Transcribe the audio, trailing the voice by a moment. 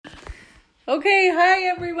Okay, hi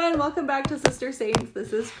everyone. Welcome back to Sister Saints.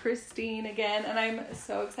 This is Christine again, and I'm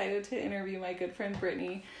so excited to interview my good friend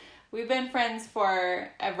Britney. We've been friends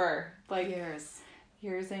forever, like years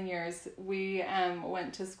and years. We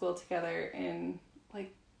went to school together in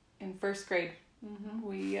first grade. Mm-hmm.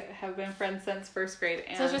 We have been friends since first grade,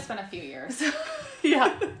 and so it's just been a few years.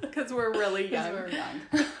 Yeah, because we're really young. We're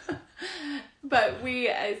young. But we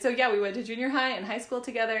went to junior high and high school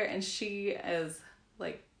together, and she is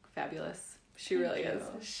like fabulous. She really is.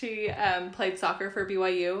 She played soccer for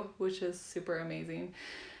BYU, which is super amazing.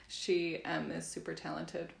 She is super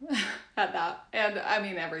talented at that, and I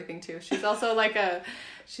mean everything too. She's also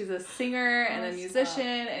she's a singer and a musician,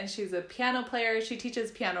 and she's a piano player. She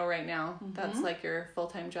teaches piano right now. Mm-hmm. That's like your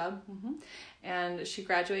full-time job. Mm-hmm. And she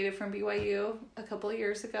graduated from BYU a couple of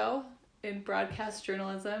years ago in broadcast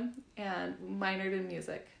journalism and minored in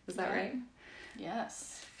music. Is that right?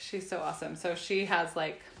 Yes. She's so awesome. So she has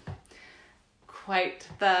quite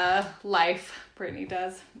the life Britney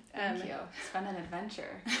does. Thank you. It's been an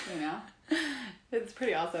adventure, you know? It's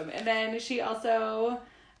pretty awesome. And then she also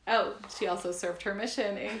served her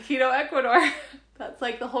mission in Quito, Ecuador. That's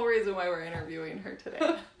the whole reason why we're interviewing her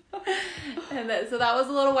today. And so that was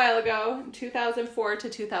a little while ago. 2004 to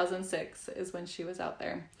 2006 is when she was out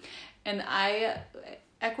there. And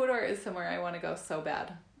Ecuador is somewhere I want to go so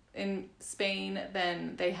bad. In Spain,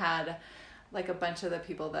 then they had a bunch of the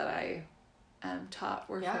people that I taught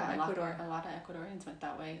were from Ecuador. A lot of Ecuadorians went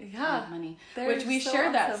that way. Yeah. Money. They're Which we so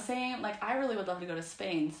shared awesome. that same, I really would love to go to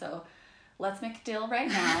Spain. So let's make a deal right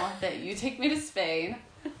now that you take me to Spain.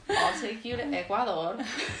 I'll take you to Ecuador.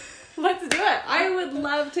 Let's do it. I would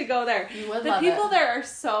love to go there. You would the love people it. there are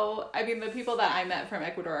the people that I met from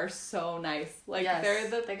Ecuador are so nice.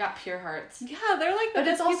 Yes, they got pure hearts. Yeah, they're the but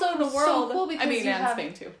best it's people also in the world. So cool because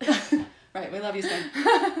Spain too. Right, we love you, Spain.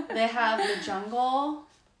 They have the jungle,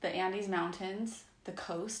 the Andes Mountains, the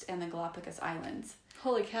coast, and the Galapagos Islands.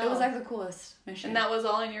 Holy cow. It was the coolest mission. And that was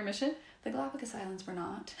all in your mission? The Galapagos Islands were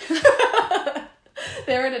not.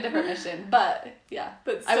 They were in a different mission, but yeah.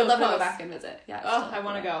 But I would love close. to go back and visit. Yeah. I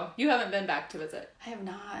want to go. You haven't been back to visit. I have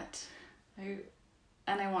not. And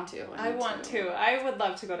I want to. I want to. I would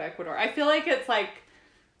love to go to Ecuador. I feel like it's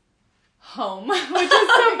home, which is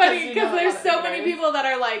so funny because there's so many people that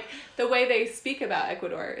are the way they speak about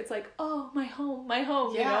Ecuador. It's oh, my home,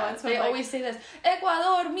 Yeah, you know. And so they always say this,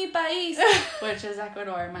 Ecuador, mi país, which is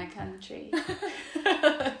Ecuador, my country.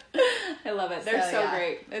 I love it. They're so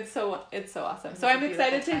great. It's so awesome. So I'm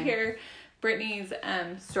excited to hear Britney's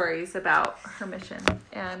stories about her mission.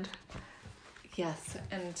 And yes,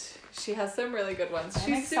 and she has some really good ones.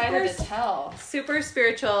 I'm excited to tell. Super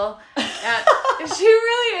spiritual. She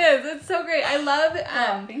really is. It's so great. I love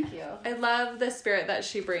thank you. I love the spirit that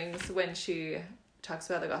she brings when she talks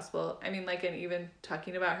about the gospel. I mean, and even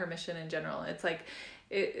talking about her mission in general. It's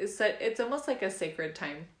it's almost like a sacred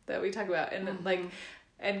time that we talk about, and mm-hmm.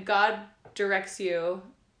 And God directs you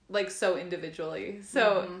so individually.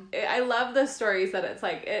 So I love the stories that it's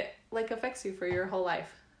it affects you for your whole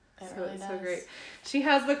life. It really does. So great. She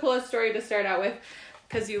has the coolest story to start out with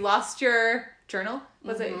because you lost your journal.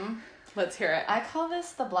 Was it? Let's hear it. I call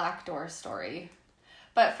this the Black Door story.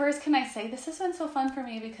 But first, can I say this has been so fun for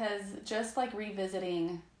me because just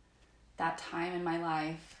revisiting that time in my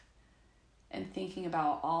life and thinking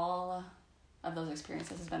about all of those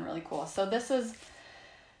experiences has been really cool. So this is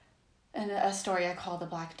a story I call the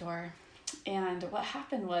Black Door. And what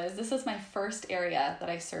happened was, this is my first area that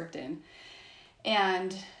I served in.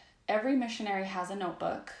 And every missionary has a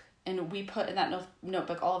notebook, and we put in that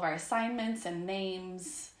notebook all of our assignments and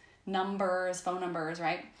names, numbers, phone numbers,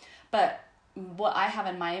 right? But what I have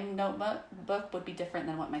in my notebook would be different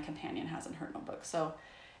than what my companion has in her notebook. So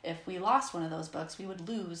if we lost one of those books, we would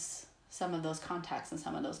lose some of those contacts and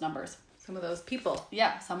some of those numbers. Some of those people.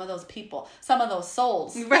 Yeah, some of those people. Some of those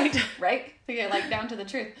souls. Right. Right? To get down to the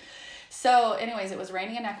truth. So anyways, it was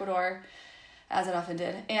raining in Ecuador, as it often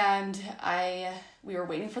did. And we were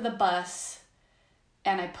waiting for the bus,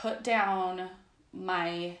 and I put down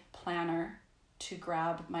my planner to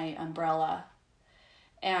grab my umbrella.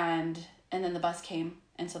 And then the bus came.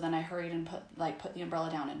 And so then I hurried and put the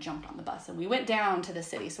umbrella down and jumped on the bus. And we went down to the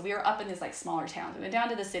city. So we were up in these smaller towns. We went down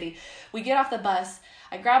to the city. We get off the bus.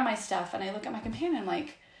 I grab my stuff and I look at my companion. I'm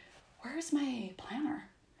where's my planner?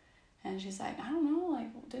 And she's I don't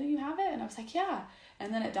know. Didn't you have it? And I was yeah.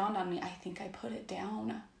 And then it dawned on me, I think I put it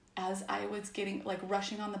down as I was getting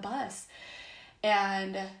rushing on the bus.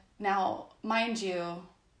 And now, mind you,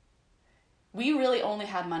 we really only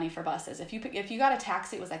had money for buses. If you got a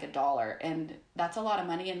taxi, it was $1, and that's a lot of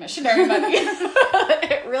money in missionary money.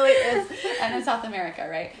 It really is, and in South America,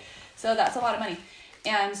 right? So that's a lot of money.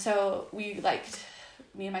 And so me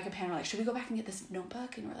and my companion were like, should we go back and get this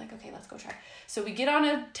notebook? And we're like, okay, let's go try. So we get on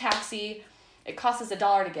a taxi. It costs us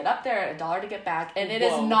 $1 to get up there, $1 to get back, and it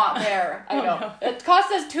is not there. I know. No. It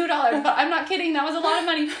cost us $2. I'm not kidding. That was a lot of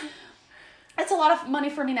money. It's a lot of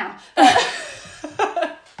money for me now.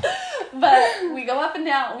 But we go up and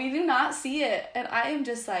down. We do not see it. And I am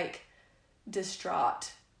just like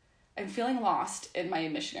distraught. I'm feeling lost in my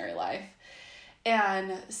missionary life.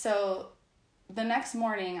 And so the next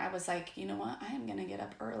morning I was like, you know what? I am going to get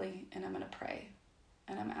up early and I'm going to pray.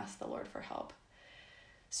 And I'm going to ask the Lord for help.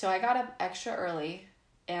 So I got up extra early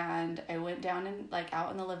and I went down and like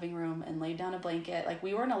out in the living room and laid down a blanket. Like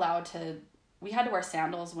we weren't allowed to, we had to wear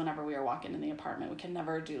sandals whenever we were walking in the apartment. We could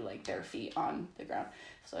never do like bare feet on the ground.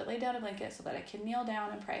 So I laid down a blanket so that I could kneel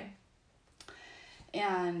down and pray.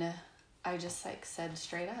 And I just like said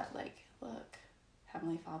straight up, like, look,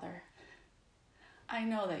 Heavenly Father, I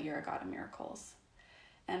know that you're a God of miracles.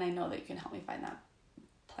 And I know that you can help me find that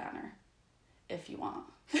planner if you want.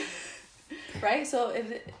 Right? So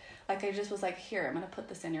I just was like, here, I'm going to put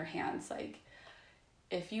this in your hands. Like,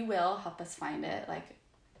 if you will, help us find it. Like,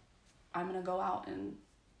 I'm going to go out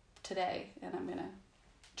today and I'm going to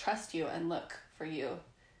trust you and look for you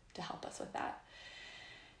to help us with that.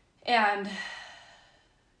 And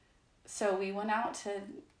so we went out to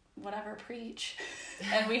preach.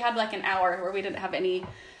 And we had like an hour where we didn't have any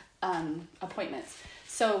appointments.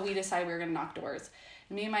 So we decided we were going to knock doors.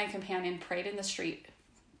 And me and my companion prayed in the street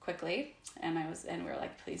quickly, and we were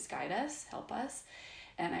like, please guide us, help us.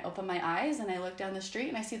 And I opened my eyes and I looked down the street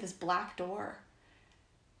and I see this black door.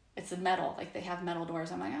 It's a metal, like they have metal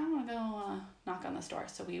doors. I'm like, I want to go knock on this door.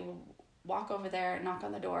 So we walk over there, knock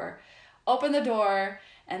on the door, open the door,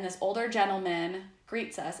 and this older gentleman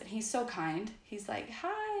greets us, and he's so kind. He's like,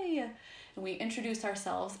 hi. And we introduce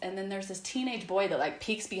ourselves, and then there's this teenage boy that like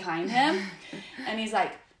peeks behind him, and he's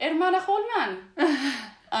like, Hermana Holman.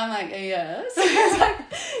 I'm like, yes.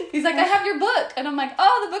 He's like, I have your book. And I'm like,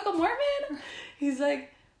 oh, the Book of Mormon? He's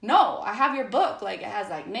like, no, I have your book. Like, it has,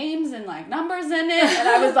 like, names and, like, numbers in it. And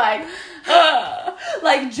I was like,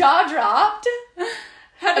 like, jaw dropped.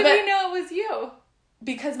 How did he know it was you?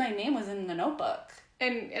 Because my name was in the notebook.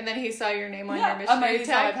 And then he saw your name on your missionary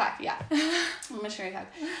tag? Pack, yeah. Missionary tag.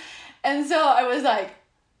 And so I was, like,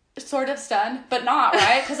 sort of stunned, but not,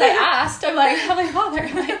 right? Because I asked. I'm like, Heavenly Father,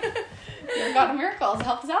 like, you're God of miracles,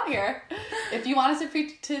 help us out here if you want us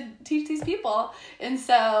to teach these people. And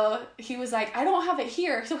so he was like, I don't have it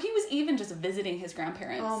here. So he was even just visiting his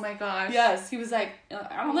grandparents. Oh my gosh. Yes, he was like,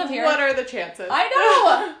 I don't live here. What are the chances? I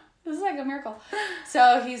know. This is like a miracle.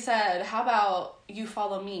 So he said, how about you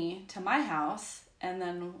follow me to my house and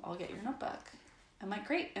then I'll get your notebook. I'm like,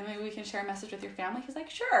 great, and maybe we can share a message with your family. He's like,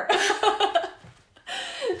 sure.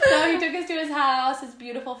 So he took us to his house, his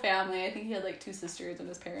beautiful family. I think he had like 2 sisters and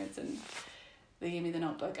his parents, and they gave me the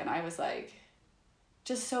notebook, and I was like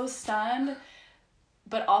just so stunned,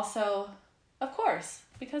 but also, of course,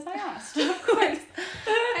 because I asked. Of course.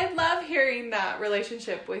 I love hearing that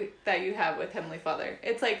relationship that you have with Heavenly Father.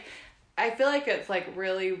 It's like, I feel like it's like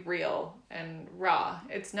really real and raw.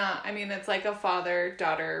 It's not, I mean, it's like a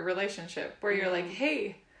father-daughter relationship where you're like,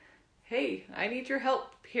 hey, I need your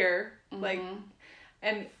help here. Mm-hmm. Like,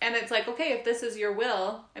 and it's like, okay, if this is your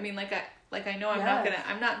will, I mean, I know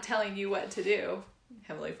I'm not telling you what to do,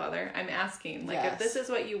 Heavenly Father. I'm asking, like, if this is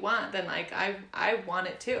what you want, then like, I want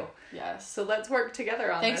it too. Yes. So let's work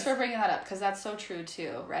together on Thanks this. for bringing that up, because that's so true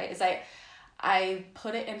too, right? Is I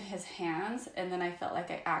put it in his hands, and then I felt like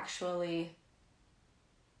I actually,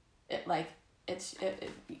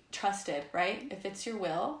 trusted, right? If it's your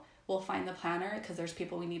will, we'll find the planner, because there's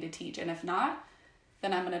people we need to teach. And if not,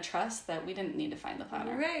 then I'm going to trust that we didn't need to find the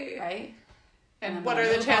planner. Right? And what are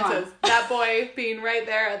the chances? That boy being right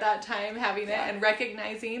there at that time, having it, and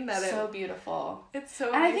recognizing that so beautiful. It's so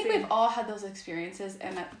amazing. And I think we've all had those experiences,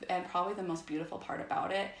 and probably the most beautiful part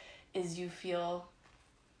about it is you feel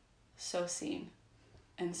so seen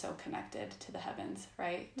and so connected to the heavens,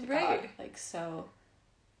 right? To God. Like, so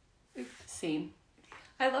seen.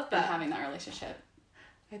 I love that. And having that relationship.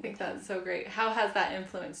 I think that's so great. How has that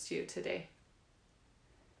influenced you today?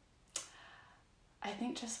 I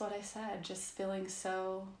think just what I said, just feeling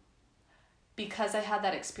so, because I had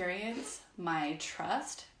that experience, my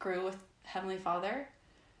trust grew with Heavenly Father,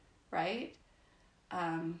 right?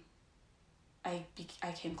 I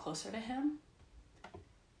came closer to Him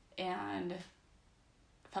and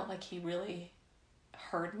felt like He really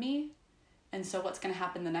heard me. And so what's going to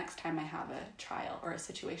happen the next time I have a trial or a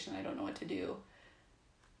situation I don't know what to do?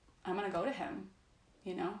 I'm going to go to Him,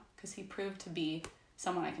 because He proved to be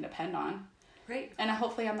someone I can depend on. Right. And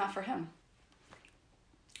hopefully I'm not for Him.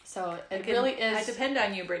 So it really is. I depend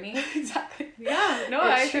on you, Brittany. Exactly. Yeah, no,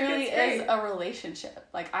 I I truly think it's is a relationship.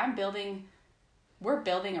 Like we're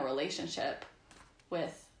building a relationship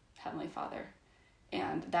with Heavenly Father,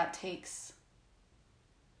 and that takes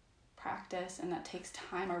practice, and that takes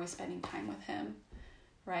time. Are we spending time with Him?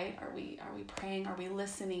 Right? Are we praying? Are we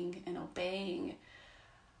listening and obeying?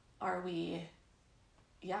 Are we,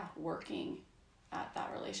 working at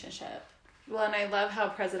that relationship? Well, and I love how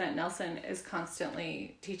President Nelson is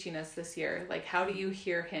constantly teaching us this year. Like, how do you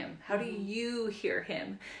hear him? How do you hear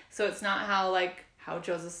him? So it's not how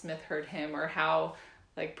Joseph Smith heard him or how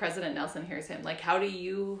like President Nelson hears him. Like, how do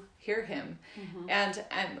you hear him? And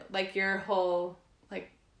like your whole,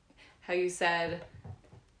 like how you said,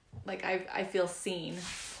 like, I feel seen.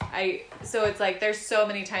 So it's like, there's so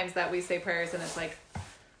many times that we say prayers and it's like,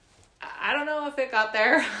 I don't know if it got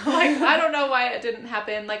there. Like, I don't know why it didn't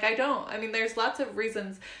happen. Like, I mean, there's lots of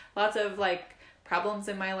reasons, lots of like problems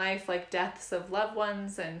in my life, like deaths of loved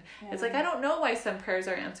ones. And it's like, I don't know why some prayers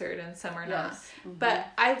are answered and some are not. But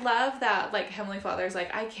I love that, like, Heavenly Father's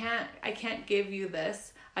like, I can't give you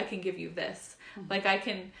this. I can give you this. Like, I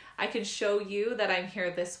can show you that I'm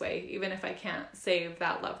here this way, even if I can't save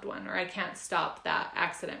that loved one or I can't stop that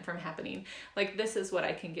accident from happening. Like, this is what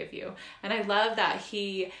I can give you. And I love that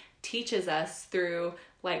He teaches us through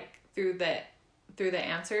the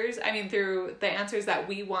answers. I mean, through the answers that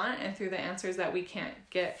we want and through the answers that we can't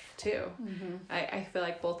get to. I feel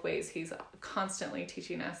like both ways He's constantly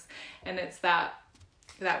teaching us, and it's that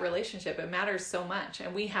relationship. It matters so much,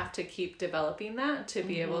 and we have to keep developing that to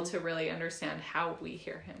be able to really understand how we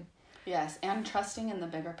hear Him. Yes, and trusting in the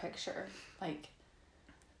bigger picture. Like,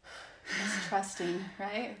 just trusting,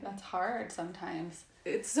 right? That's hard sometimes.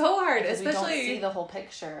 It's so hard, because especially we don't see the whole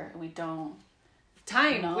picture. We don't.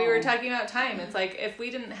 Time. know. We were talking about time. It's like, if we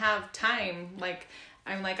didn't have time, like,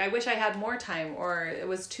 I'm like, I wish I had more time, or it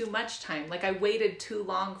was too much time. Like, I waited too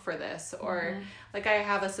long for this. Or like, I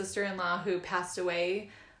have a sister-in-law who passed away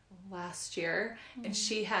last year, and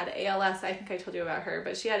she had ALS. I think I told you about her,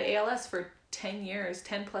 but she had ALS for 10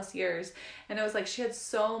 plus years. And it was like, she had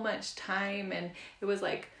so much time, and it was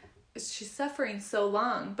like, she's suffering so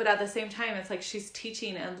long, but at the same time, it's like she's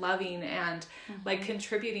teaching and loving and like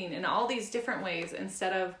contributing in all these different ways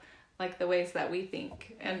instead of like the ways that we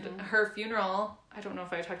think. And her funeral, I don't know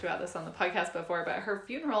if I talked about this on the podcast before, but her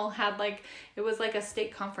funeral had like, it was like a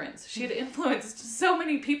state conference. She had influenced so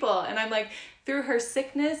many people. And I'm like, through her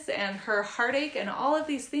sickness and her heartache and all of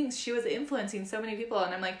these things, she was influencing so many people.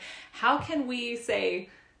 And I'm like, how can we say,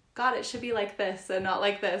 God, it should be like this and not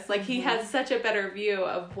like this? Like, He has such a better view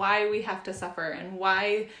of why we have to suffer and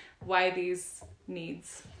why these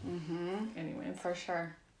needs. Anyways. For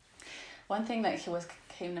sure. One thing that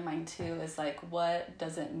came to mind too is like, what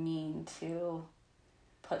does it mean to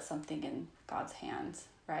put something in God's hands,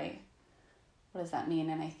 right? What does that mean?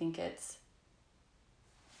 And I think it's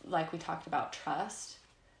like we talked about trust.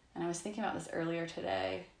 And I was thinking about this earlier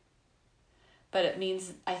today. But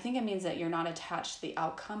I think it means that you're not attached to the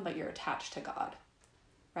outcome, but you're attached to God,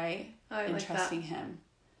 right? And like trusting Him.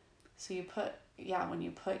 So when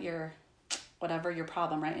you put your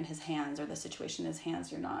problem, right, in His hands, or the situation in His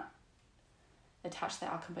hands, you're not attached to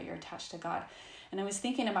the outcome, but you're attached to God. And I was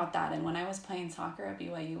thinking about that. And when I was playing soccer at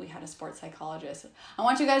BYU, we had a sports psychologist. I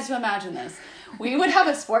want you guys to imagine this. We would have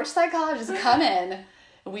a sports psychologist come in.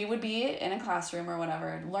 We would be in a classroom or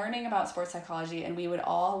whatever, learning about sports psychology, and we would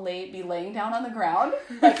all be laying down on the ground,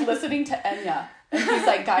 like listening to Enya. And he's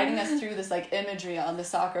like guiding us through this like imagery on the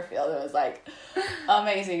soccer field. It was like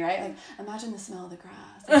amazing, right? Like, imagine the smell of the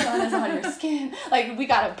grass. The sun is on your skin. Like, we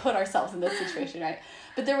got to put ourselves in this situation, right?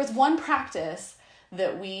 But there was one practice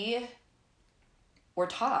that we were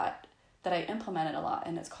taught that I implemented a lot,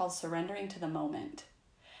 and it's called surrendering to the moment.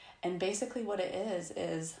 And basically what it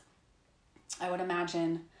is I would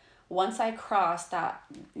imagine once I cross that,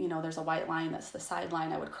 there's a white line, that's the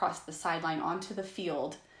sideline. I would cross the sideline onto the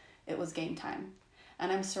field. It was game time.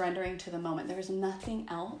 And I'm surrendering to the moment. There's nothing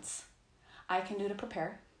else I can do to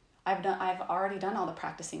prepare. I've already done all the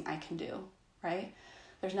practicing I can do, right?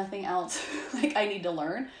 There's nothing else like I need to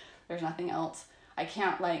learn. There's nothing else. I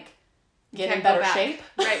can't like get in better shape.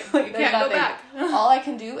 Right. You can't go back. All I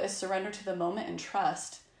can do is surrender to the moment and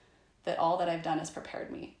trust that all that I've done has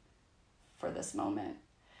prepared me for this moment.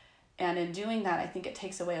 And in doing that, I think it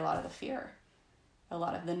takes away a lot of the fear, a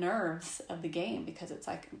lot of the nerves of the game, because it's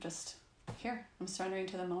like, I'm just here, I'm surrendering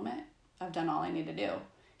to the moment. I've done all I need to do.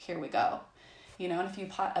 Here we go. And if you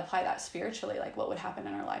apply that spiritually, like, what would happen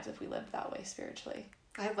in our lives if we lived that way spiritually?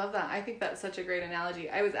 I love that. I think that's such a great analogy.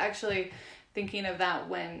 I was actually thinking of that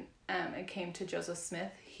when it came to Joseph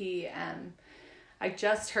Smith. I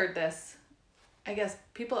just heard this I guess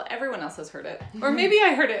everyone else has heard it. Or maybe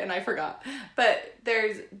I heard it and I forgot. But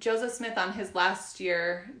there's Joseph Smith on his last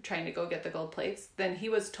year trying to go get the gold plates. Then he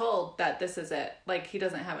was told that this is it. Like, he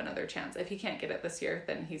doesn't have another chance. If he can't get it this year,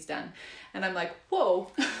 then he's done. And I'm like,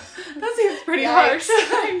 whoa, that seems pretty harsh.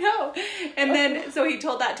 I know. And then, so he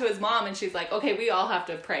told that to his mom and she's like, okay, we all have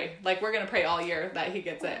to pray. Like, we're going to pray all year that he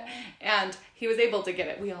gets it. And he was able to get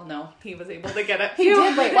it. We all know he was able to get it. He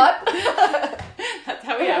did? Wait, what? That's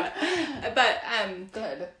how we have it. But,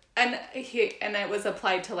 good. And it was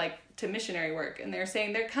applied to missionary work. And they're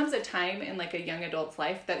saying there comes a time in like a young adult's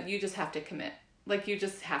life that you just have to commit. Like, you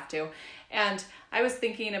just have to. And I was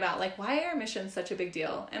thinking about, like, why are missions such a big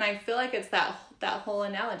deal? And I feel like it's that whole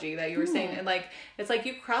analogy that you were saying. And like, it's like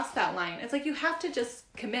you cross that line. It's like you have to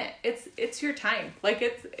just commit. It's your time. Like,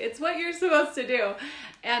 it's what you're supposed to do.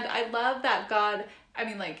 And I love that God, I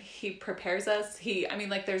mean, like, he prepares us.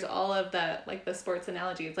 There's all of the sports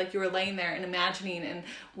analogy. It's like you were laying there and imagining and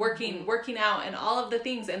working out and all of the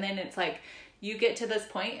things. And then it's like, you get to this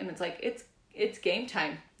point and it's like, it's game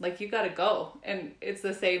time. Like, you got to go. And it's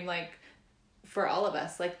the same, like, for all of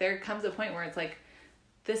us. Like, there comes a point where it's like,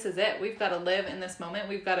 this is it. We've got to live in this moment.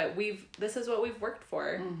 This is what we've worked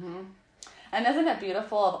for. Mm-hmm. And isn't it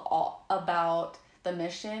beautiful about the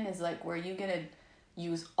mission is like where you get to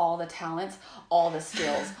use all the talents, all the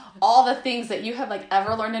skills, all the things that you have like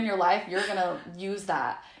ever learned in your life. You're going to use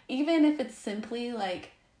that. Even if it's simply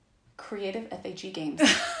like creative FHE games.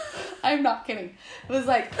 I'm not kidding. It was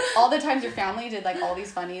like all the times your family did like all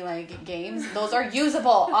these funny like games. Those are usable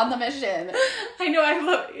on the mission. I know. I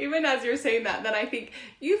love, even as you're saying that, then I think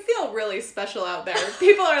you feel really special out there.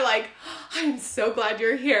 People are like, I'm so glad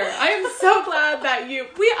you're here. I am so glad that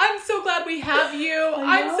I'm so glad we have you.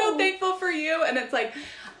 I'm so thankful for you. And it's like,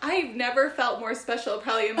 I've never felt more special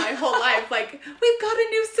probably in my whole life. Like, we've got a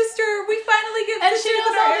new sister. We finally get and sisters she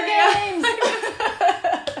knows all the games.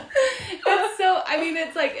 It's so, I mean,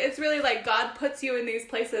 it's like, it's really like God puts you in these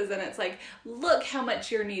places and it's like, look how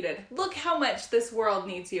much you're needed. Look how much this world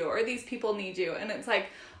needs you or these people need you. And it's like,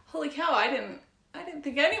 holy cow, I didn't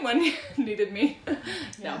think anyone needed me.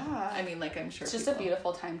 No, yeah. I mean, like, I'm sure it's just a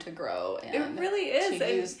beautiful time to grow. And it really is.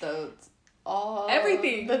 To use those,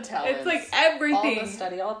 everything. The talents. It's like everything. All the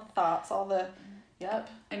study, all the thoughts, all the, yep.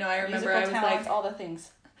 I know, I remember musical I was talents, like, all the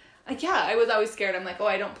things. Yeah, I was always scared. I'm like, oh,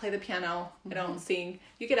 I don't play the piano. I don't sing.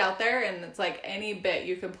 You get out there and it's like any bit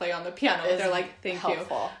you can play on the piano. They're like, thank you.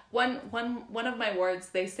 One of my wards,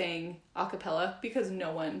 they sang a cappella because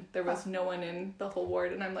there was no one in the whole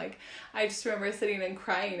ward. And I'm like, I just remember sitting and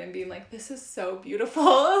crying and being like, this is so beautiful.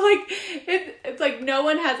 Like, it's like no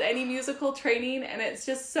one has any musical training and it's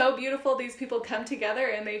just so beautiful. These people come together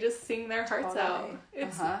and they just sing their hearts out.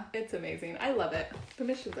 It's amazing. I love it. The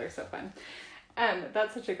missions are so fun.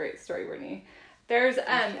 That's such a great story, Brittany. There's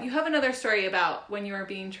you have another story about when you were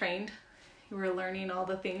being trained. You were learning all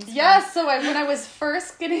the things. Yes, so when I was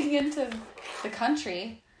first getting into the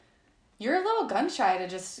country, you're a little gun shy to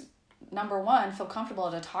just, number one, feel comfortable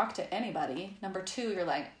to talk to anybody. Number two, you're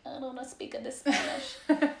like, I don't want to speak in this Spanish.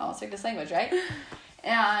 I won't speak this language, right?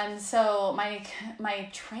 And so my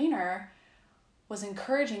trainer was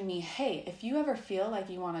encouraging me, hey, if you ever feel like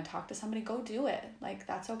you want to talk to somebody, go do it. Like,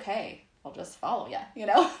 that's okay. I'll just follow you,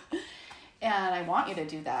 and I want you to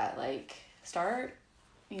do that. Like, start,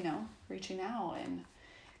 reaching out. And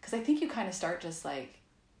because I think you kind of start just like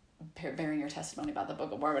bearing your testimony about the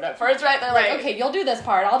Book of Mormon at first, right? They're like, okay, you'll do this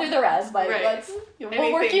part, I'll do the rest. Like,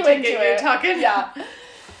 we'll work you into it. Talking. Yeah.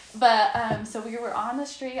 But, so we were on the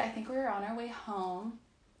street. I think we were on our way home,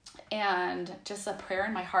 and just a prayer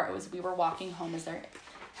in my heart was, we were walking home. Is there,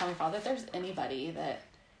 Heavenly Father, if there's anybody that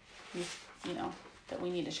that we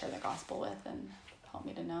need to share the gospel with, and help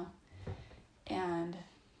me to know. And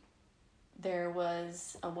there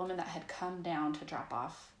was a woman that had come down to drop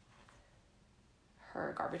off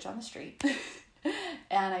her garbage on the street.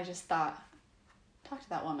 And I just thought, talk to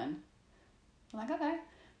that woman. I'm like, okay.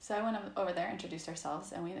 So I went over there, introduced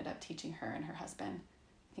ourselves, and we ended up teaching her and her husband.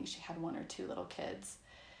 I think she had 1 or 2 little kids.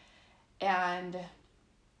 And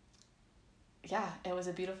yeah, it was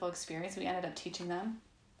a beautiful experience. We ended up teaching them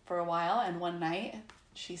for a while, and one night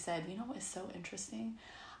she said, you know what is so interesting?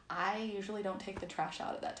 I usually don't take the trash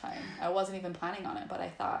out at that time. I wasn't even planning on it, but I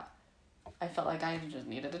felt like I just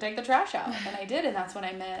needed to take the trash out, and I did, and that's when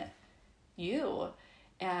I met you.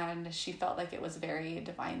 And she felt like it was very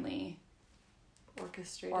divinely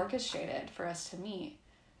orchestrated for us to meet,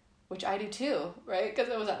 which I do too, right?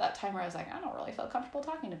 Because it was at that time where I was like, I don't really feel comfortable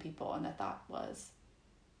talking to people, and the thought was,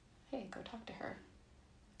 hey, go talk to her.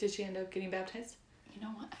 Did she end up getting baptized? You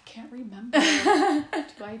know what? I can't remember.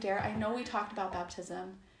 Do I dare? I know we talked about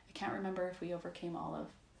baptism. I can't remember if we overcame all of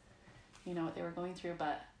you know, what they were going through.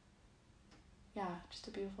 But yeah, just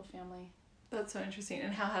a beautiful family. That's so interesting.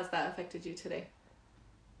 And how has that affected you today?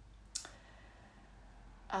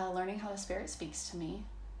 Learning how the Spirit speaks to me.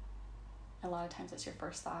 A lot of times it's your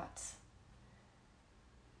first thoughts.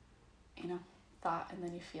 You know, thought and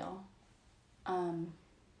then you feel.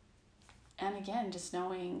 And again, just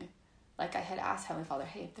knowing, like I had asked Heavenly Father,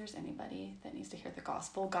 hey, if there's anybody that needs to hear the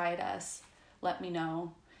gospel, guide us, let me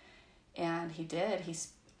know. And he did.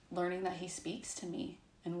 He's learning that he speaks to me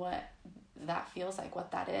and what that feels like,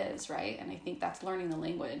 what that is, right? And I think that's learning the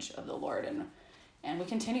language of the Lord. And we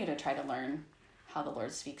continue to try to learn how the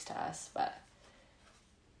Lord speaks to us. But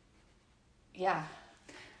yeah.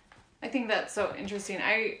 I think that's so interesting.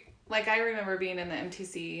 I remember being in the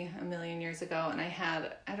MTC a million years ago, and I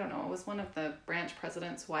had, I don't know, it was one of the branch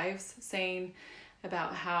president's wives saying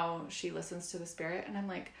about how she listens to the Spirit. And I'm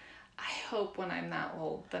like, I hope when I'm that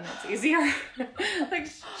old, then it's easier. Like,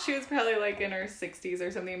 she was probably like in her 60s or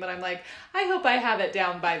something, but I'm like, I hope I have it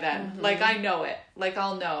down by then. Mm-hmm. Like, I know it. Like,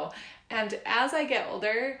 I'll know. And as I get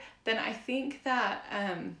older, then I think that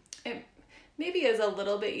it maybe is a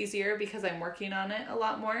little bit easier because I'm working on it a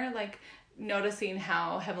lot more. Like, noticing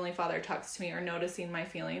how Heavenly Father talks to me or noticing my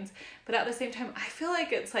feelings. But at the same time, I feel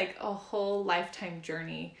like it's like a whole lifetime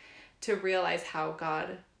journey to realize how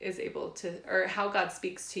God is able to, or how God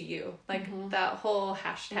speaks to you. Like that whole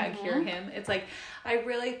hashtag hear him. It's like, I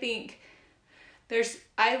really think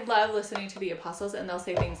I love listening to the apostles, and they'll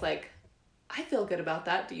say things like, I feel good about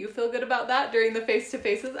that. Do you feel good about that during the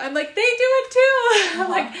face-to-faces? I'm like, they do it too.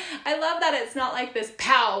 Like, I love that it's not like this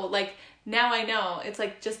pow, like, now I know. It's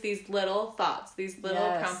like just these little thoughts, these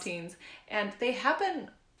little promptings, and they happen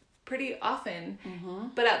pretty often.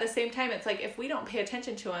 But at the same time, it's like if we don't pay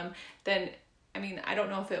attention to them, then, I mean, I don't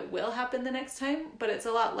know if it will happen the next time, but it's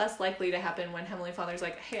a lot less likely to happen when Heavenly Father's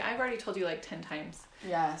like, hey, I've already told you like 10 times.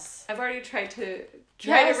 Yes. I've already tried to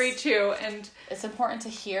reach you. And it's important to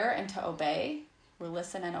hear and to obey. We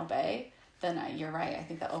listen and obey. Then you're right. I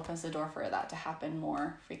think that opens the door for that to happen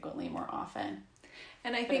more frequently, more often.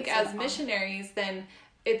 And I think as missionaries, then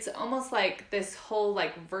it's almost like this whole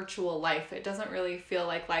like virtual life. It doesn't really feel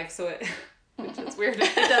like life, so it, which is weird.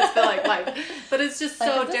 It does feel like life, but it's just like,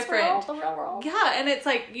 so different. The real world. Yeah, and it's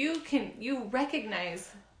like you recognize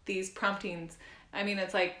these promptings. I mean,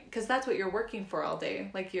 it's like, because that's what you're working for all day.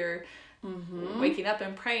 Like you're waking up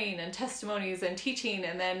and praying and testimonies and teaching,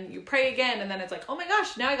 and then you pray again, and then it's like, oh my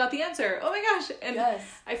gosh, now I got the answer. Oh my gosh, and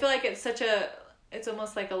I feel like it's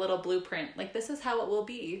almost like a little blueprint. Like, this is how it will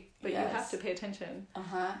be, but you have to pay attention.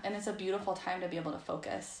 And it's a beautiful time to be able to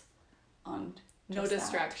focus on no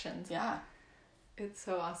distractions. That. Yeah. It's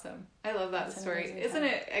so awesome. I love that story. Isn't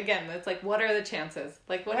it? Again, it's like, what are the chances?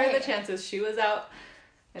 Like, what are the chances she was out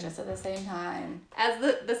and just at the same time? As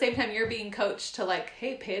the same time you're being coached to like,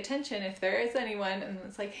 hey, pay attention if there is anyone. And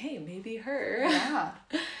it's like, hey, maybe her. Yeah.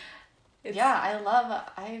 I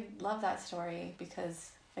love that story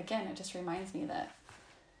because, again, it just reminds me that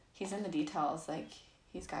he's in the details, like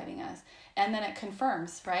he's guiding us. And then it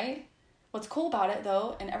confirms, right? What's cool about it,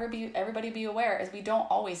 though, and everybody be aware, is we don't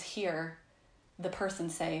always hear the person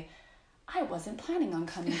say, I wasn't planning on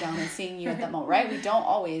coming down and seeing you at that moment, right? We don't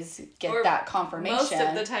always get that confirmation. Most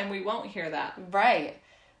of the time we won't hear that. Right.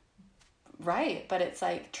 But it's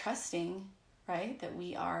like trusting, right, that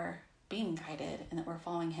we are being guided and that we're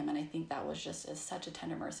following him. And I think that was just such a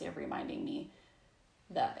tender mercy of reminding me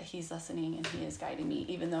that he's listening and he is guiding me,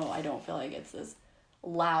 even though I don't feel like it's this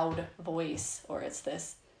loud voice or it's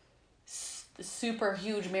this super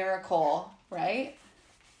huge miracle, right?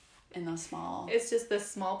 In those small... It's just this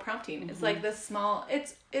small prompting. It's like this small...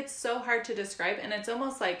 It's so hard to describe, and it's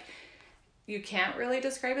almost like you can't really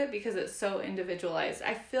describe it because it's so individualized.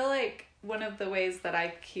 I feel like one of the ways that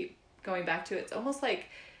I keep going back to, it's almost like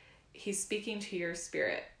he's speaking to your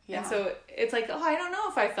spirit. Yeah. And so it's like, oh, I don't know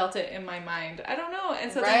if I felt it in my mind. I don't know. And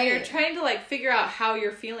so then you're trying to like figure out how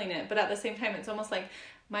you're feeling it. But at the same time, it's almost like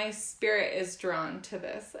my spirit is drawn to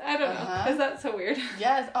this. I don't know. Is that so weird?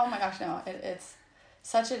 Yes. Oh my gosh, no. It's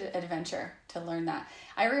such an adventure to learn that.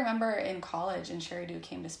 I remember in college, and Sherry Dew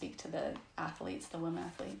came to speak to the athletes, the women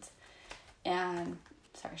athletes. And,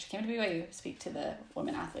 she came to BYU to speak to the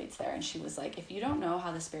women athletes there. And she was like, if you don't know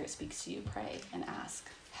how the Spirit speaks to you, pray and ask,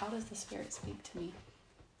 how does the Spirit speak to me?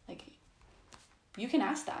 Like, you can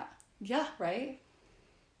ask that. Yeah. Right?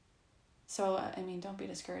 So, I mean, don't be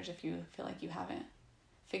discouraged if you feel like you haven't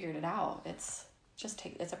figured it out. It's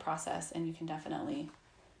a process, and you can definitely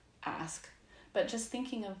ask. But just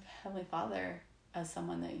thinking of Heavenly Father as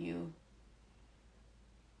someone that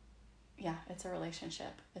it's a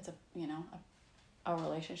relationship. It's a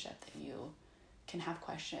relationship that you can have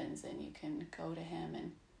questions and you can go to him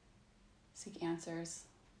and seek answers.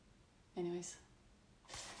 Anyways.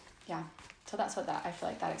 Yeah. So that's what I feel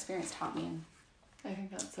like that experience taught me. And I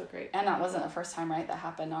think that's so great. And that wasn't the first time, right? That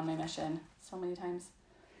happened on my mission so many times.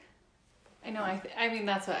 I know. I mean,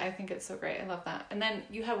 that's what I think it's so great. I love that. And then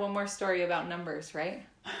you have one more story about numbers, right?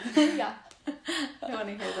 Yeah. I want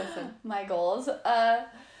to hear this one. My goals.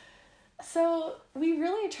 So we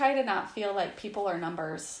really try to not feel like people are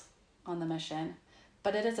numbers on the mission,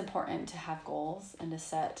 but it is important to have goals and to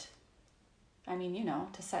set,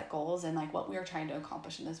 to set goals and like what we are trying to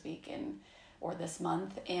accomplish in this week or this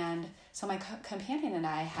month. And so my companion and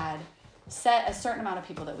I had set a certain amount of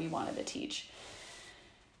people that we wanted to teach.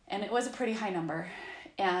 And it was a pretty high number.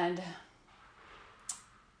 And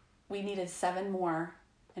we needed 7 more.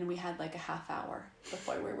 And we had like a half hour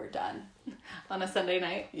before we were done. On a Sunday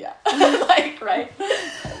night? Yeah. Like, right.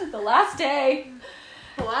 The last day.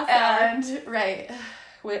 The last hour. And, right.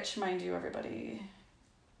 Which, mind you, everybody,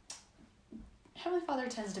 Heavenly Father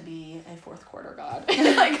tends to be a fourth quarter God.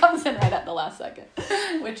 It comes in right at the last second,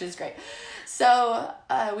 which is great. So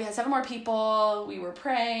we had 7 more people. We were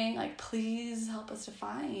praying, like, please help us to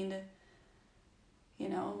find,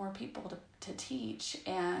 more people to teach.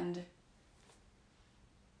 And it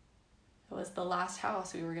was the last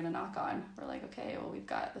house we were going to knock on. We're like, okay, well, we've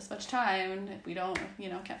got this much time. If we don't,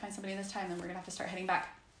 can't find somebody this time, then we're going to have to start heading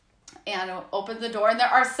back. And open the door, and there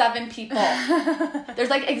are 7 people. There's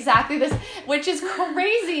like exactly this, which is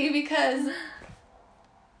crazy because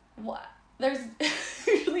there's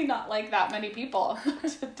usually not like that many people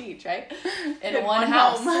to teach, right? In one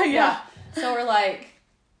house. Home. Yeah. So we're like,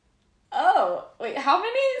 oh, wait, how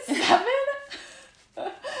many? 7?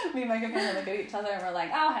 Me and my companion look at each other and we're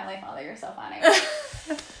like, oh, Heavenly Father, you're so funny.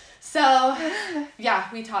 So, yeah,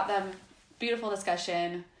 we taught them beautiful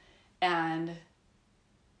discussion, and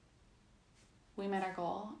we met our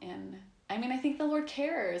goal. And I think the Lord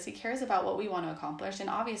cares. He cares about what we want to accomplish. And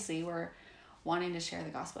obviously we're wanting to share the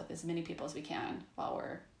gospel with as many people as we can while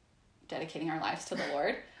we're dedicating our lives to the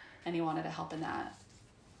Lord. And he wanted to help in that,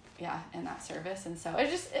 in that service. And so it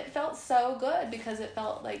felt so good because it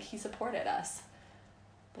felt like he supported us.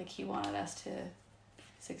 Like he wanted us to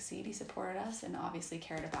succeed. He supported us and obviously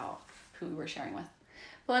cared about who we were sharing with.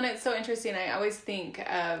 Well, and it's so interesting. I always think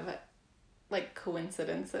of like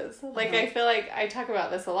coincidences. Like I feel like I talk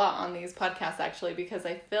about this a lot on these podcasts actually, because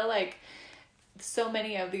I feel like so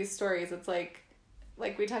many of these stories, it's like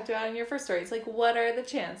we talked about in your first story, it's like, what are the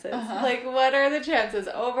chances? Like, what are the chances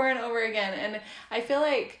over and over again? And I feel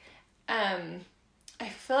like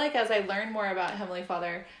as I learn more about Heavenly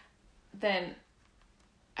Father, then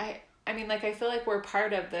I feel like we're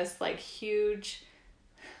part of this like huge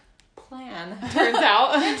plan, turns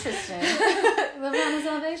out. Interesting. The plan of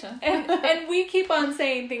salvation. And we keep on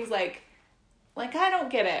saying things like I don't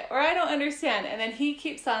get it, or I don't understand. And then he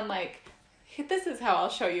keeps on like, this is how I'll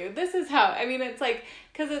show you. This is how, it's like,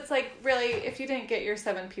 because it's like, really, if you didn't get your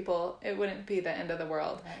 7 people, it wouldn't be the end of the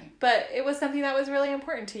world. Right. But it was something that was really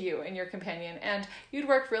important to you and your companion. And you'd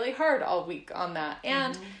worked really hard all week on that.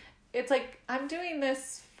 And it's like, I'm doing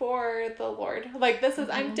this for the Lord. Like, this is,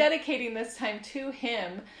 I'm dedicating this time to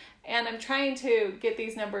him. And I'm trying to get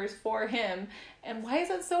these numbers for him. And why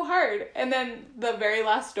is it so hard? And then the very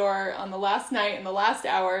last door on the last night and the last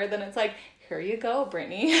hour, then it's like, here you go,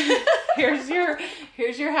 Britney. Here's your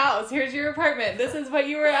house. Here's your apartment. This is what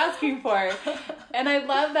you were asking for. And I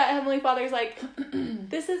love that Heavenly Father's like,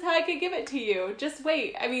 this is how I could give it to you. Just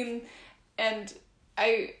wait. And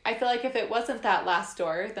I feel like if it wasn't that last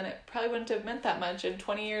door, then it probably wouldn't have meant that much. And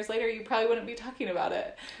 20 years later, you probably wouldn't be talking about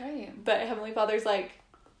it. Right. But Heavenly Father's like,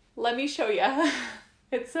 let me show you.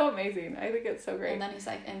 It's so amazing. I think it's so great. And then he's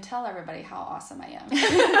like, and tell everybody how awesome I am.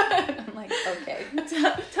 I'm like, okay.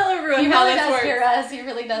 Tell everyone how this works. He really does hear us. He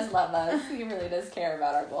really does love us. He really does care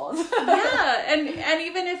about our goals. Yeah. And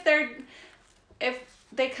even if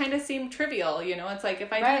they kind of seem trivial, it's like,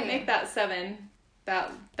 if I didn't make that 7,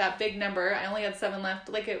 that big number, I only had 7 left,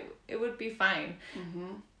 like it would be fine.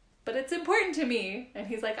 Mm-hmm. But it's important to me. And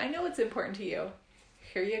he's like, I know it's important to you.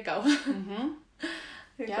 Here you go. Mm-hmm.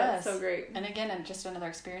 Yes. That's so great. And again, just another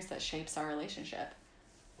experience that shapes our relationship.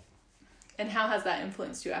 And how has that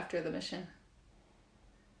influenced you after the mission?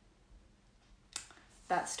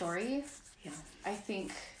 That story? Yeah. I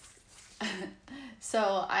think,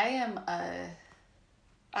 so I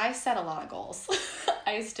set a lot of goals.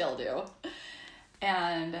 I still do.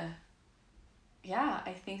 And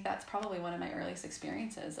I think that's probably one of my earliest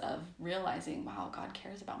experiences of realizing, wow, God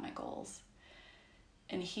cares about my goals.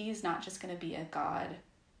 And he's not just going to be a God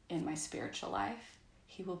in my spiritual life.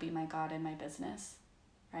 He will be my God in my business,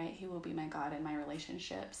 right? He will be my God in my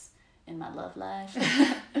relationships, in my love life,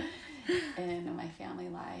 in my family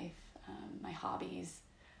life. my hobbies.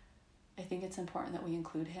 I think it's important that we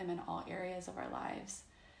include him in all areas of our lives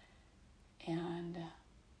and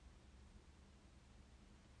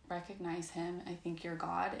recognize him. I think your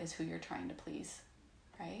God is who you're trying to please,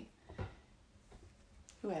 right?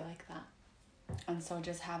 Ooh, I like that. And so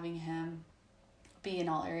just having him be in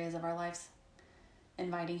all areas of our lives,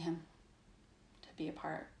 inviting him to be a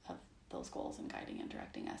part of those goals and guiding and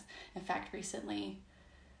directing us. In fact, recently,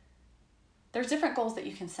 there's different goals that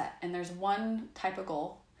you can set. And there's one type of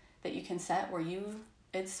goal that you can set where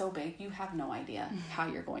it's so big, you have no idea how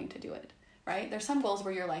you're going to do it, right? There's some goals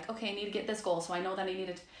where you're like, okay, I need to get this goal, so I know that I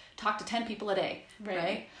need to talk to 10 people a day,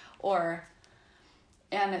 right?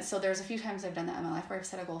 And so there's a few times I've done that in my life where I've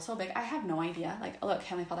set a goal so big, I have no idea. Like, look,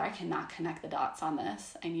 Heavenly Father, I cannot connect the dots on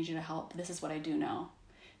this. I need you to help. This is what I do know.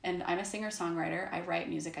 And I'm a singer-songwriter. I write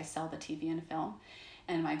music. I sell the TV and film.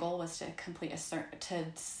 And my goal was to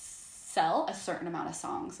sell a certain amount of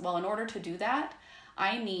songs. Well, in order to do that,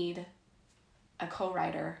 I need a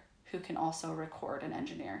co-writer who can also record and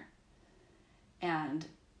engineer. And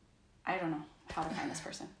I don't know how to find this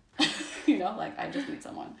person. I just need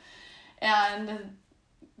someone. And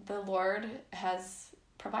the Lord has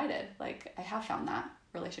provided. Like, I have found that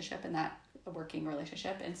relationship and that working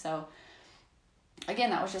relationship. And so, again,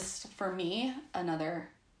 that was just, for me, another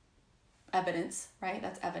evidence, right?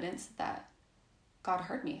 That's evidence that God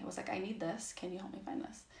heard me. It was like, I need this. Can you help me find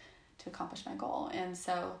this to accomplish my goal? And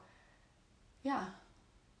so, yeah.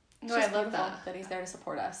 No, I love that he's there to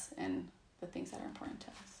support us in the things that are important to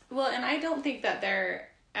us. Well, and I don't think that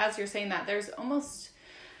as you're saying that, there's almost...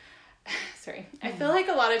 Sorry. I feel like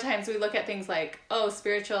a lot of times we look at things like,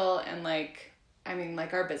 spiritual and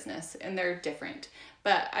our business, and they're different.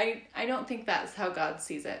 But I don't think that's how God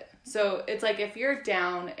sees it. So it's like, if you're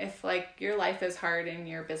down, if your life is hard in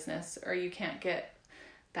your business, or you can't get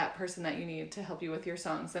that person that you need to help you with your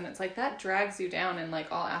songs, then it's like that drags you down in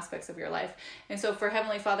all aspects of your life. And so for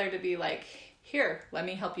Heavenly Father to be like, here, let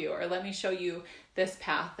me help you, or let me show you this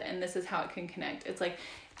path, and this is how it can connect. It's like,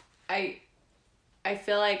 I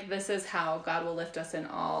feel like this is how God will lift us in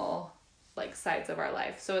all sides of our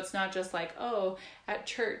life. So it's not just at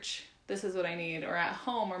church, this is what I need, or at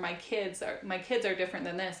home, or my kids are different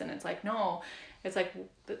than this. And it's like, no, it's like,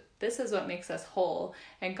 this is what makes us whole,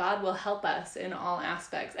 and God will help us in all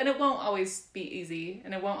aspects. And it won't always be easy,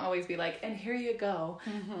 and it won't always be and here you go.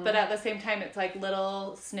 Mm-hmm. But at the same time, it's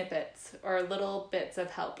little snippets or little bits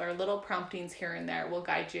of help or little promptings here and there will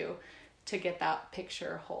guide you to get that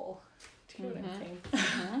picture whole. Do you know what I'm saying?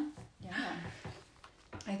 Mm-hmm. Yeah.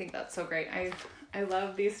 I think that's so great. I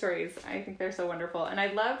love these stories. I think they're so wonderful. And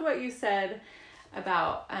I loved what you said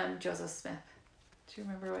about Joseph Smith. Do you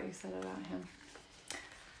remember what you said about him?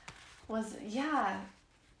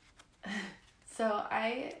 So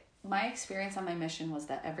my experience on my mission was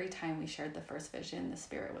that every time we shared the first vision, the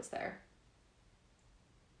Spirit was there.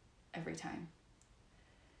 Every time.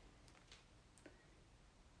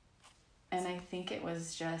 And I think it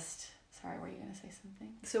was just... Sorry, were you going to say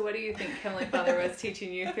something? So what do you think Heavenly Father was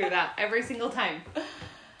teaching you through that every single time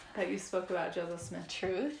that you spoke about Joseph Smith?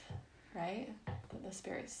 Truth, right? That the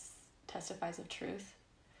Spirit testifies of truth.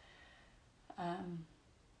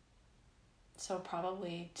 So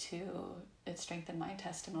probably it strengthened my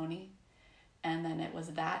testimony. And then it was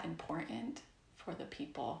that important for the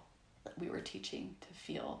people that we were teaching to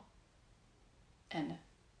feel and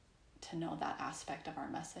to know that aspect of our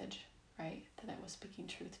message, right? That I was speaking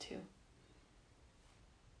truth to.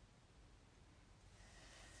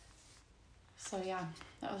 So yeah,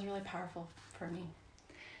 that was really powerful for me.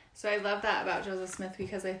 So I love that about Joseph Smith,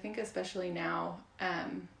 because I think especially now, a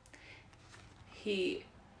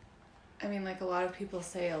lot of people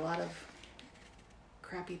say a lot of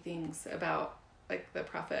crappy things about the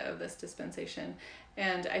prophet of this dispensation.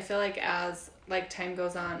 And I feel like as time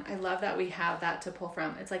goes on, I love that we have that to pull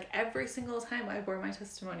from. It's every single time I bore my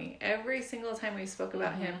testimony, every single time we spoke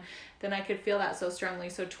about him, then I could feel that so strongly.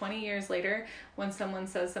 So 20 years later, when someone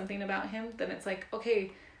says something about him, then it's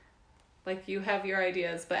okay, you have your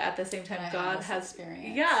ideas, but at the same time, God has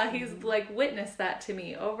experience. Yeah, he's witnessed that to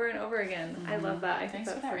me over and over again. I love that.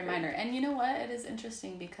 Thanks for that reminder. And you know what? It is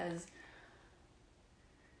interesting because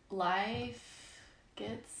life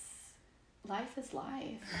is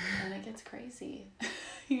life, and it gets crazy.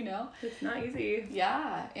 It's not easy.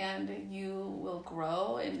 Yeah, and you will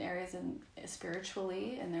grow in areas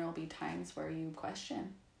spiritually, and there will be times where you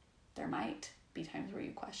question. There might be times where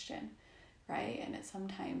you question, right? And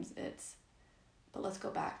but let's go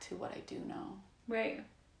back to what I do know. Right.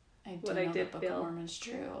 I do know the Book of Mormon's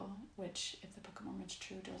true, which, if the Book of Mormon's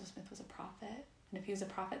true, Joseph Smith was a prophet. And if he was a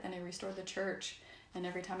prophet, then I restored the church. And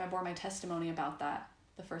every time I bore my testimony about that,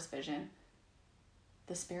 the first vision,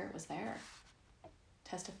 the Spirit was there,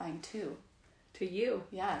 testifying to you.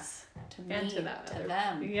 Yes, to me, and to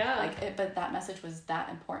them. Yeah. But that message was that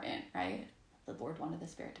important, right? The Lord wanted the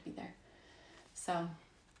Spirit to be there. So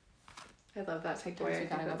I love that takeaway. Sometimes we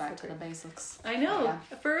gotta go back to the basics. I know.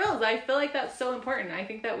 For reals. I feel like that's so important. I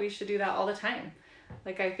think that we should do that all the time.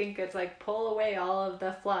 Like, I think it's like, pull away all of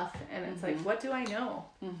the fluff, and it's like, what do I know?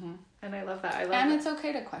 Mm-hmm. And I love that. And it's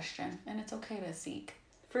okay to question, and it's okay to seek.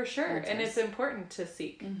 For sure. Answers. And it's important to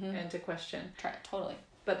seek and to question. Totally.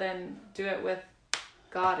 But then do it with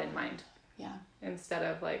God in mind. Yeah. Instead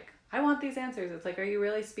of like, I want these answers. It's like, are you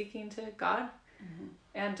really speaking to God? Mm-hmm.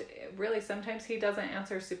 And really, sometimes he doesn't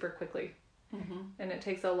answer super quickly. Mm-hmm. And it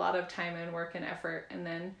takes a lot of time and work and effort. And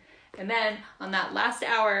then on that last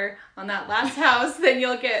hour, on that last house, then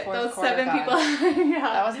you'll get those 7 God. People. Yeah.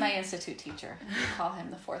 That was my institute teacher. We call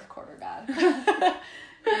him the fourth quarter God.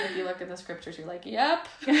 And if you look at the scriptures, you're like, yep.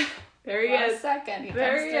 There he is. Second, he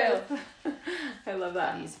there comes he through. Is. I love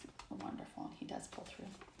that. He's wonderful, and he does pull through.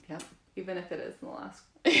 Yep. Even if it is in the last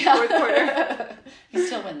fourth quarter. You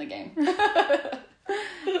still win the game.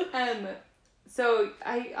 So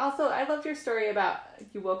I loved your story about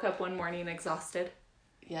you woke up one morning exhausted.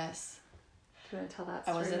 Yes. Do you want to tell that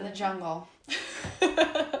story? I was in the jungle.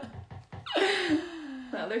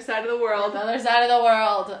 The other side of the world. The other side of the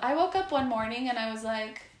world. I woke up one morning and I was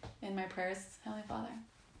like, in my prayers, Heavenly Father,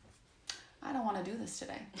 I don't want to do this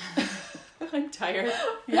today. I'm tired.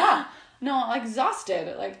 Yeah. No, I'm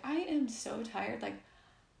exhausted. Like, I am so tired. Like,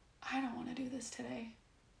 I don't want to do this today.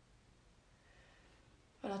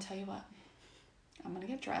 But I'll tell you what. I'm going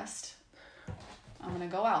to get dressed. I'm going to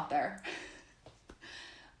go out there.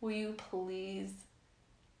 Will you please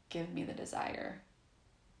give me the desire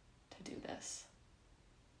to do this?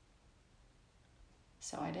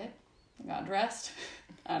 So I did. I got dressed.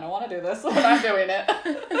 I don't want to do this, but I'm doing it.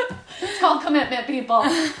 It's called commitment, people.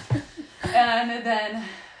 And then,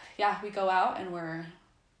 we go out and we're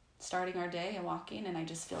starting our day and walking, and I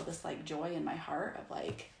just feel this like joy in my heart of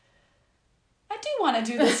like, I do want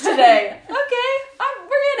to do this today. Okay,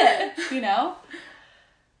 we're in it, you know?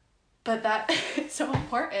 But that it's so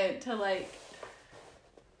important to like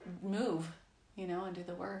move, you know, and do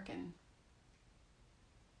the work and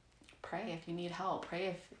pray if you need help.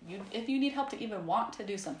 Pray if you need help to even want to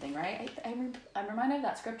do something, right? I'm reminded of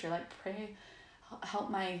that scripture, like pray, help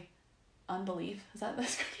my unbelief. Is that the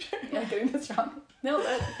scripture? Am I getting this wrong? No,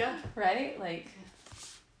 yeah. Right? Like,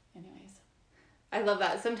 anyways. I love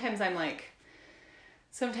that. Sometimes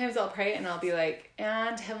I'll pray and I'll be like,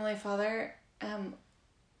 and Heavenly Father,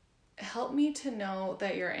 help me to know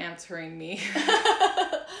that you're answering me.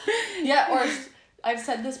 Yeah, or I've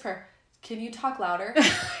said this prayer. Can you talk louder?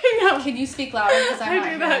 I know. Can you speak louder? Because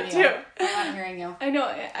I'm not hearing you. Too. I'm not hearing you. I know.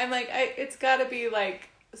 I'm like, it's got to be like,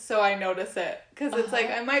 so I notice it. Because it's like,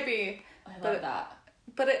 I might be. I love that.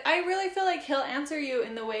 But I really feel like he'll answer you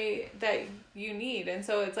in the way that you need. And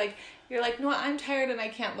so it's like, you're like, no, I'm tired and I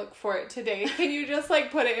can't look for it today. Can you just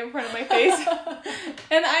like put it in front of my face?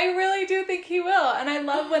 And I really do think he will. And I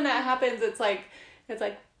love when that happens. It's like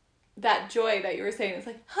that joy that you were saying. It's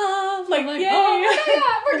like, oh, like, yay. Oh,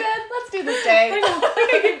 yeah, we're good. Let's do this day. I know. We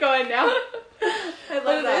can keep going now. I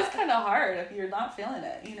love that. It is kind of hard if you're not feeling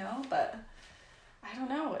it, you know? But I don't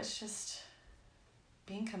know. It's just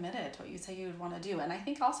being committed to what you say you would want to do. And I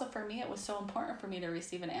think also for me, it was so important for me to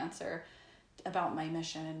receive an answer about my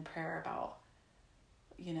mission and prayer about,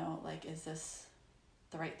 you know, like, is this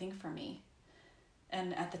the right thing for me?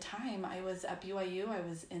 And at the time I was at BYU, I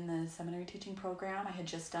was in the seminary teaching program. I had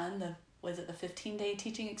just done the 15-day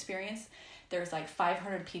teaching experience. There's like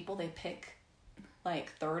 500 people. They pick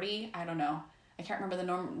like 30. I don't know. I can't remember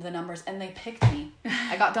the numbers. And they picked me.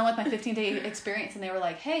 I got done with my 15-day experience and they were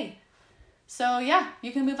like, hey, so yeah,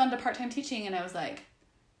 you can move on to part-time teaching. And I was like,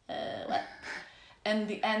 what? And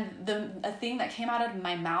the thing that came out of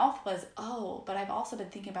my mouth was, oh, but I've also been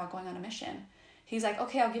thinking about going on a mission. He's like,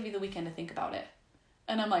 okay, I'll give you the weekend to think about it.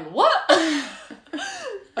 And I'm like, what?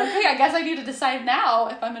 Okay, I guess I need to decide now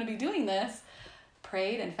if I'm going to be doing this.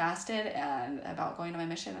 Prayed and fasted and about going to my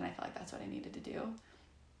mission, and I felt like that's what I needed to do.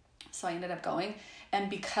 So I ended up going. And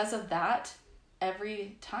because of that,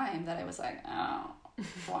 every time that I was like, oh,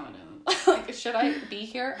 I want to do this. Like, should I be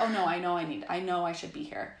here? Oh, no, I know I should be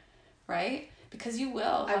here. Right? Because you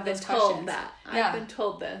will have those questions. I've been told that. Yeah. I've been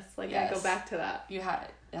told this. Like, yes. I go back to that. You had,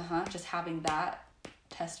 just having that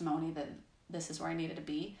testimony that this is where I needed to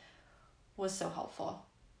be was so helpful.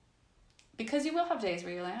 Because you will have days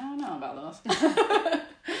where you're like, I don't know about this.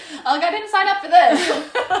 Like, I didn't sign up for this.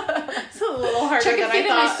 It's a little harder Chicken than I feet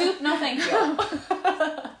thought. in my soup? No, thank you.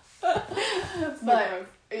 But,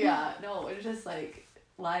 yeah, no, it's just like,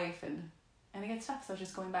 life and good stuff. So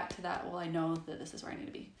just going back to that, well, I know that this is where I need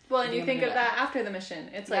to be. Well, and you think of that after the mission.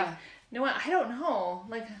 It's like, you know what? I don't know.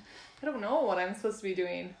 Like, I don't know what I'm supposed to be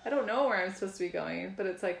doing. I don't know where I'm supposed to be going. But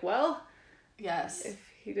it's like, well, yes. If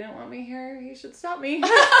he didn't want me here, he should stop me.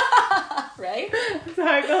 Right? That's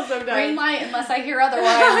how I feel sometimes. Green light unless I hear otherwise.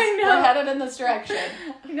 I know. We're headed in this direction.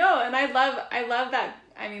 No, and I love that.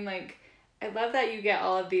 I mean, like, I love that you get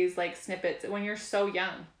all of these, like, snippets when you're so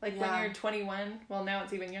young. Like, when you're 21, well, now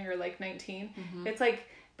it's even younger, like 19. Mm-hmm. It's like,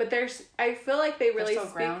 but I feel like they really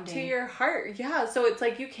speak grounding to your heart. Yeah, so it's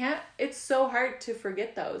like, it's so hard to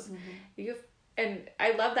forget those. Mm-hmm. And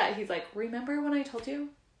I love that he's like, remember when I told you,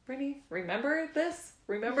 Brittany? Remember this?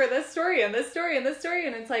 Remember this story and this story and this story?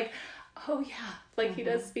 And it's like, oh, yeah. Like, he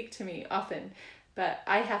does speak to me often. But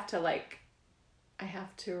I have to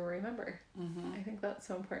remember. Mm-hmm. I think that's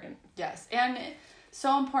so important. Yes. And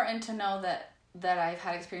so important to know that I've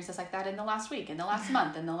had experiences like that in the last week, in the last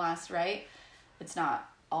month, in the last, right? It's not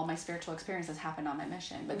all my spiritual experiences happened on my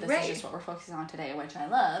mission, but this is just what we're focusing on today, which I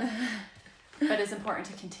love. But it's important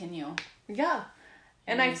to continue. Yeah.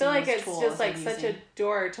 And I feel like it's just like such a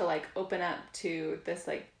door to like open up to this,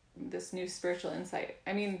 like, this new spiritual insight.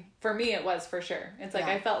 I mean, for me, it was for sure. It's like,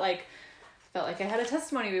 I felt like I had a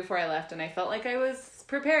testimony before I left, and I felt like I was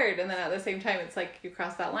prepared. And then at the same time, it's like you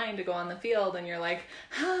cross that line to go on the field, and you're like,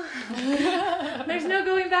 there's no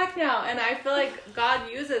going back now. And I feel like God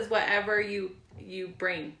uses whatever you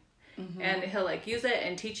bring. Mm-hmm. And he'll like use it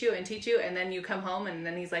and teach you, and then you come home, and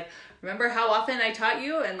then he's like, remember how often I taught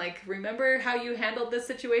you, and like, remember how you handled this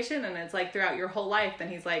situation. And it's like throughout your whole life, then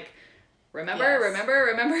he's like, remember.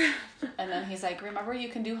 And then he's like, remember, you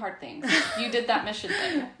can do hard things. You did that mission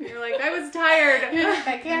thing. You're like, I was tired.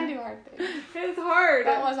 I can do hard things. It was hard.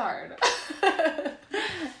 That was hard.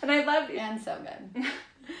 And I loved, and so good.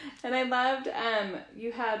 And I loved,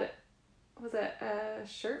 you had, was it a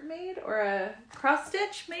shirt made or a cross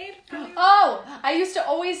stitch made? Oh, I used to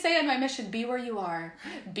always say in my mission, be where you are.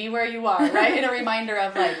 Be where you are, right? And a reminder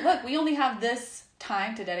of like, look, we only have this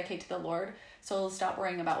time to dedicate to the Lord. So stop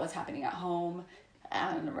worrying about what's happening at home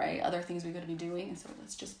and, right, other things we could be doing. And so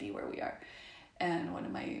let's just be where we are. And one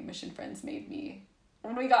of my mission friends made me,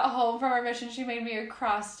 when we got home from our mission, she made me a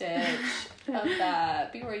cross stitch of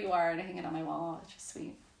that. Be where you are, and I hang it on my wall. It's just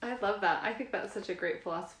sweet. I love that. I think that's such a great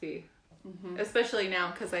philosophy. Mm-hmm. Especially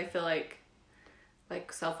now, because I feel like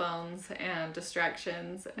cell phones and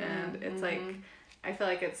distractions, and it's like, I feel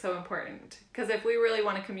like it's so important, because if we really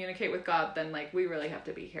want to communicate with God, then like we really have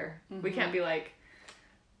to be here. Mm-hmm. We can't be like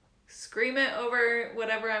scream it over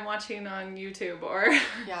whatever I'm watching on YouTube, or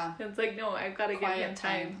it's like, no, I've got to give him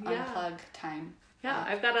time. Unplug time. Yeah,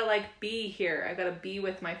 I've got to like be here. I've got to be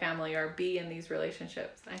with my family or be in these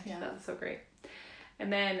relationships. I think that's so great.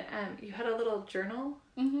 And then you had a little journal.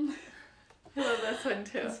 Mm-hmm. I love this one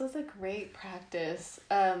too. This was a great practice.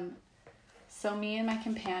 So me and my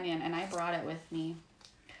companion, and I brought it with me.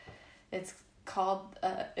 It's called,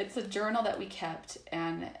 it's a journal that we kept,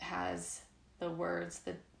 and it has the words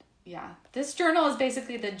this journal is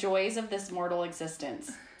basically the joys of this mortal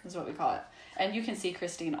existence, is what we call it. And you can see,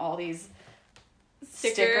 Christine, all these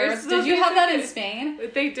stickers. Did you have that in Spain?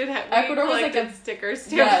 They did have. Ecuador was like stickers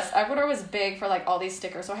too. Yes, Ecuador was big for like all these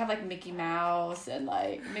stickers. So I have like Mickey Mouse and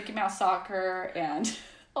like Mickey Mouse soccer and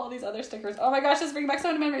all these other stickers. Oh my gosh, this brings back so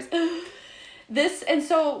many memories. And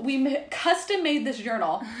so we custom made this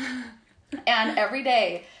journal, and every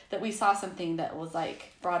day that we saw something that was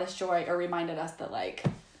like brought us joy or reminded us that like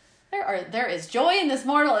there is joy in this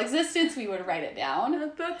mortal existence, we would write it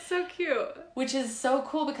down. That's so cute. Which is so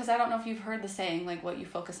cool, because I don't know if you've heard the saying, like, what you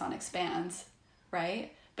focus on expands,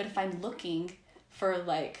 right? But if I'm looking for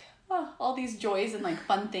like all these joys and like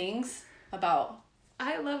fun things about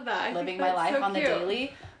I love that. living my life on the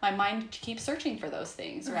daily, my mind keeps searching for those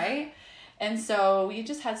things, right? And so we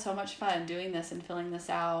just had so much fun doing this and filling this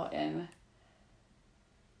out, and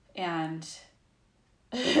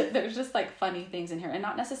there's just like funny things in here, and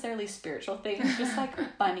not necessarily spiritual things, just like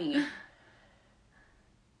funny.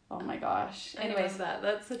 Oh my gosh. Anyways,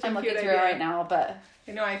 that's such a I'm cute looking through idea. it right now, but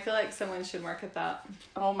I know, I feel like someone should market that.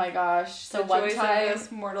 Oh my gosh. So the one joys time, of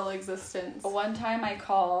this mortal existence. One time I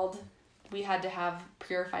called, we had to have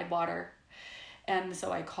purified water. And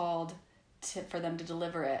so I called for them to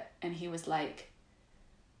deliver it, and he was like,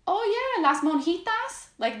 oh yeah, las monjitas,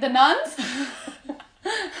 like the nuns.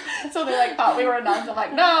 So they like thought we were nuns. I'm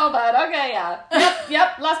like, no, but okay, yeah.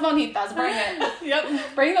 Yep, las monjitas, bring it.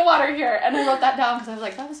 Yep, bring the water here. And I wrote that down because I was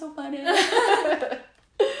like, that was so funny.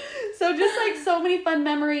 So just like so many fun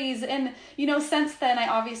memories. And, since then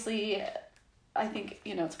I think,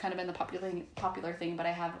 it's kind of been the popular thing, but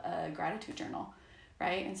I have a gratitude journal,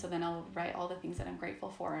 right? And so then I'll write all the things that I'm grateful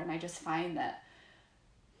for, and I just find that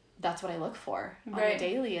that's what I look for on the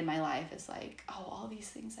daily in my life, is like, oh, all these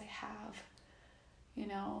things I have, you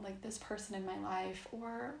know, like this person in my life,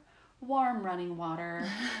 or warm running water.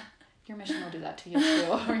 Your mission will do that to you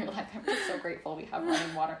too. Where you're like, I'm just so grateful we have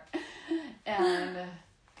running water. And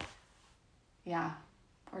yeah,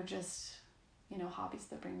 or just, you know, hobbies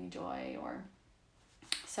that bring me joy, or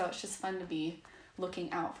so it's just fun to be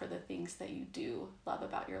looking out for the things that you do love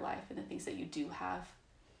about your life and the things that you do have.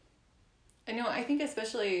 I know, I think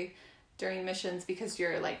especially during missions, because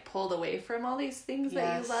you're like pulled away from all these things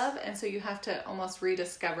that you love, and so you have to almost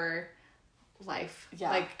rediscover life.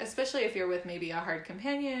 Like, especially if you're with maybe a hard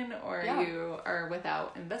companion, or you are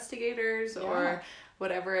without investigators, or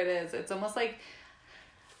whatever it is. It's almost like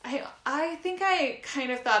I think I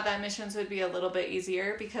kind of thought that missions would be a little bit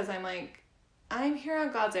easier, because I'm like, I'm here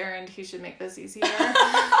on God's errand, he should make this easier.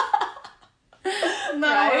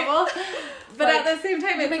 Not horrible. But like, at the same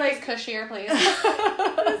time, it's like, cushier, please.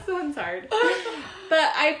 This one's hard.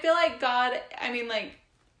 But I feel like God, I mean, like,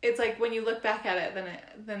 it's like when you look back at it,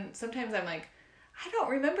 then sometimes I'm like, I don't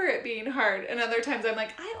remember it being hard. And other times I'm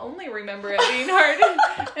like, I only remember it being hard.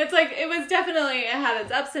 It's like, it was definitely, it had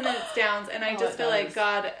its ups and its downs. And I just feel like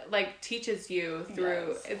God, like, teaches you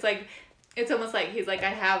through, it's like, it's almost like he's like,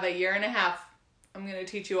 I have a year and a half. I'm going to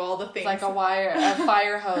teach you all the things. It's like a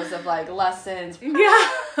fire hose of like lessons. Yeah.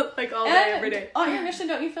 Like all day, every day. On your mission,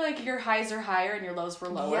 don't you feel like your highs are higher and your lows were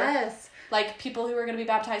lower? Yes. Like people who were going to be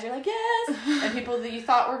baptized, you're like, yes. And people that you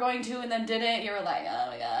thought were going to and then didn't, you were like, oh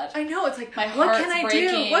my gosh. I know. It's like, my heart's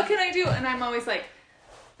breaking. What can I do? And I'm always like,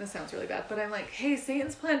 this sounds really bad, but I'm like, hey,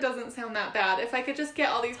 Satan's plan doesn't sound that bad. If I could just get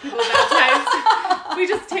all these people baptized, we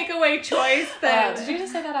just take away choice. Then did you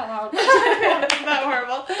just say that out loud? Isn't that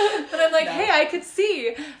horrible? But I'm like, hey, I could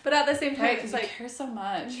see. But at the same time, it's like, you care so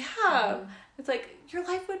much. Yeah. It's like, your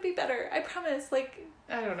life would be better. I promise. Like,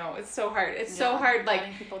 I don't know. It's so hard. It's so hard. Like,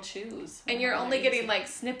 letting people choose. And you're only getting like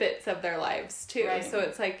snippets of their lives too. Right. So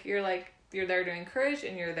it's like, you're there to encourage,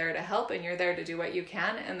 and you're there to help, and you're there to do what you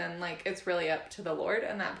can. And then like, it's really up to the Lord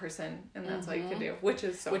and that person. And that's all you can do, which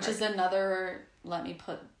is so hard. Which is another, let me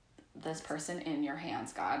put this person in your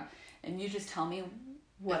hands, God. And you just tell me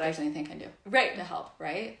what there's anything I can do. Right. To help,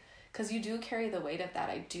 right? Because you do carry the weight of that.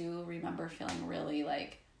 I do remember feeling really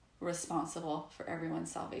like responsible for everyone's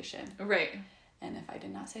salvation. Right. And if I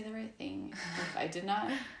did not say the right thing, if I did not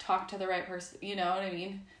talk to the right person, you know what I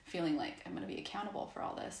mean? Feeling like I'm going to be accountable for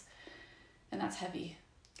all this. And that's heavy.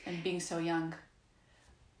 And being so young.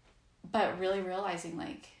 But really realizing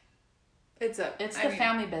like, it's the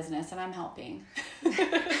family business and I'm helping.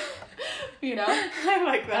 You know? I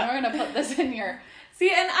like that. And we're going to put this in your... See,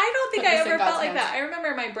 and I don't think I ever felt like that. I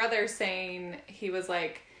remember my brother saying, he was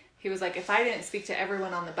like, if I didn't speak to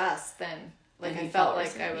everyone on the bus, then like I felt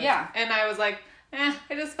like I was. Yeah. And I was like, I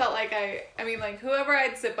just felt like I mean, like whoever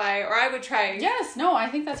I'd sit by, or I would try. Yes, no, I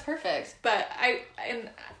think that's perfect. But I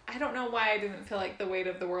don't know why I didn't feel like the weight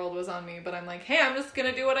of the world was on me, but I'm like, hey, I'm just going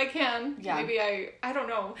to do what I can. Yeah. Maybe I don't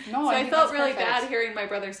know. No, so I felt really bad hearing my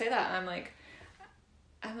brother say that. And I'm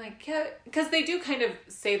like, yeah, because they do kind of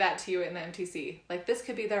say that to you in the MTC. Like, this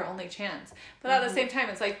could be their only chance. But at the same time,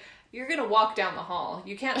 it's like, you're going to walk down the hall.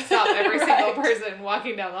 You can't stop every single person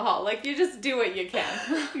walking down the hall. Like, you just do what you can.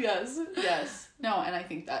 Yes. No, and I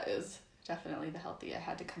think that is definitely the healthy. I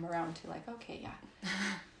had to come around to like, okay,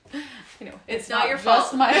 yeah. You know, it's not your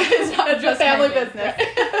fault. It's not just family business.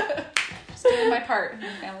 Right? Just doing my part in the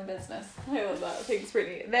family business. I love that. Thanks,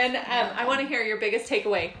 Brittany. Then I want to hear your biggest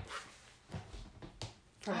takeaway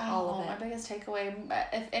from all of it. My biggest takeaway,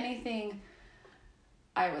 if anything,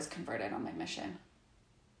 I was converted on my mission.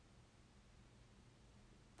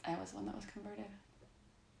 I was one that was converted.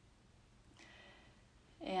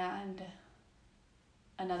 And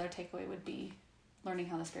another takeaway would be learning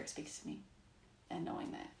how the Spirit speaks to me and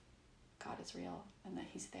knowing that God is real and that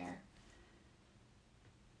He's there.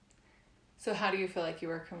 So how do you feel like you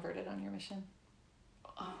were converted on your mission?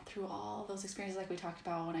 Through all those experiences like we talked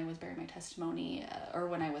about when I was bearing my testimony, or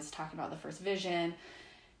when I was talking about the first vision,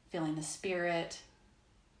 feeling the Spirit,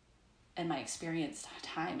 and my experience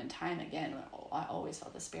time and time again, I always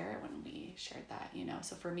felt the Spirit when we shared that, you know.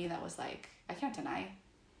 So for me, that was like, I can't deny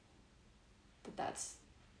that that's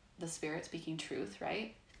the Spirit speaking truth,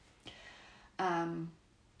 right? And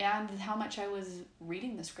how much I was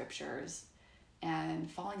reading the scriptures and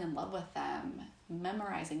falling in love with them,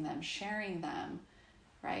 memorizing them, sharing them,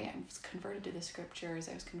 right? I was converted to the scriptures.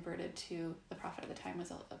 I was converted to, the prophet at the time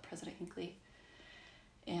was President Hinckley.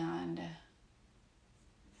 And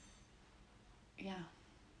yeah.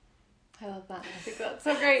 I love that. I think that's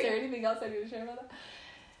so great. Is there anything else I need to share about that?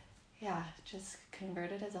 just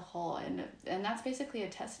converted as a whole. And that's basically a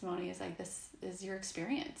testimony, is like, this is your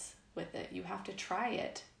experience with it. You have to try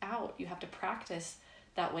it out. You have to practice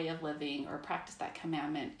that way of living, or practice that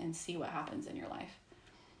commandment, and see what happens in your life.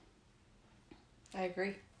 I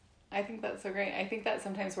agree. I think that's so great. I think that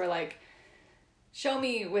sometimes we're like, show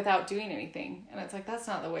me without doing anything. And it's like, that's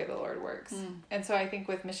not the way the Lord works. And so I think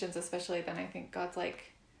with missions especially, then I think God's like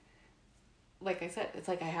I said, it's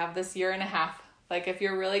like, I have this year and a half. Like, if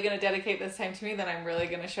you're really going to dedicate this time to me, then I'm really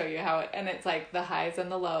going to show you how it, and it's like the highs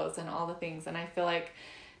and the lows and all the things. And I feel like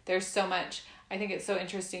there's so much, I think it's so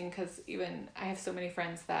interesting, because even I have so many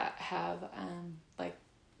friends that have,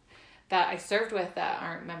 that I served with that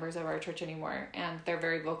aren't members of our church anymore. And they're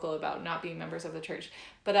very vocal about not being members of the church.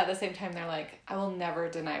 But at the same time, they're like, I will never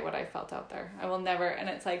deny what I felt out there. I will never. And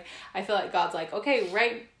it's like, I feel like God's like, okay,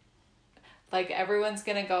 right. Like, everyone's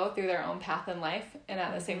going to go through their own path in life. And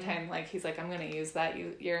at the same time, like, he's like, I'm going to use that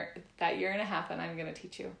year and a half, and I'm going to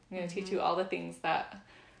teach you. I'm going to teach you all the things that,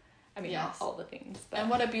 I mean, not all the things. But. And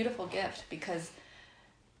what a beautiful gift, because,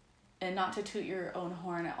 and not to toot your own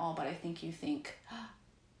horn at all, but I think you think,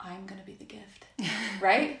 I'm going to be the gift,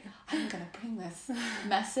 right? I'm going to bring this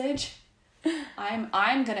message. I'm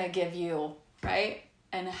going to give you, right?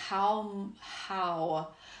 And how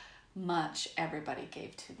much everybody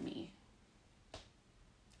gave to me,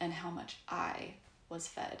 and how much I was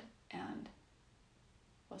fed and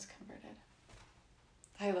was converted.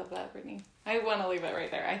 I love that, Brittany. I want to leave it right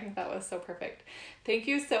there. I think that was so perfect. Thank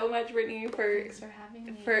you so much, Brittany, Thanks for having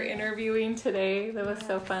me. For interviewing today. That was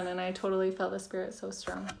so fun, and I totally felt the Spirit so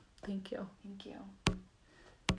strong. Thank you. Thank you.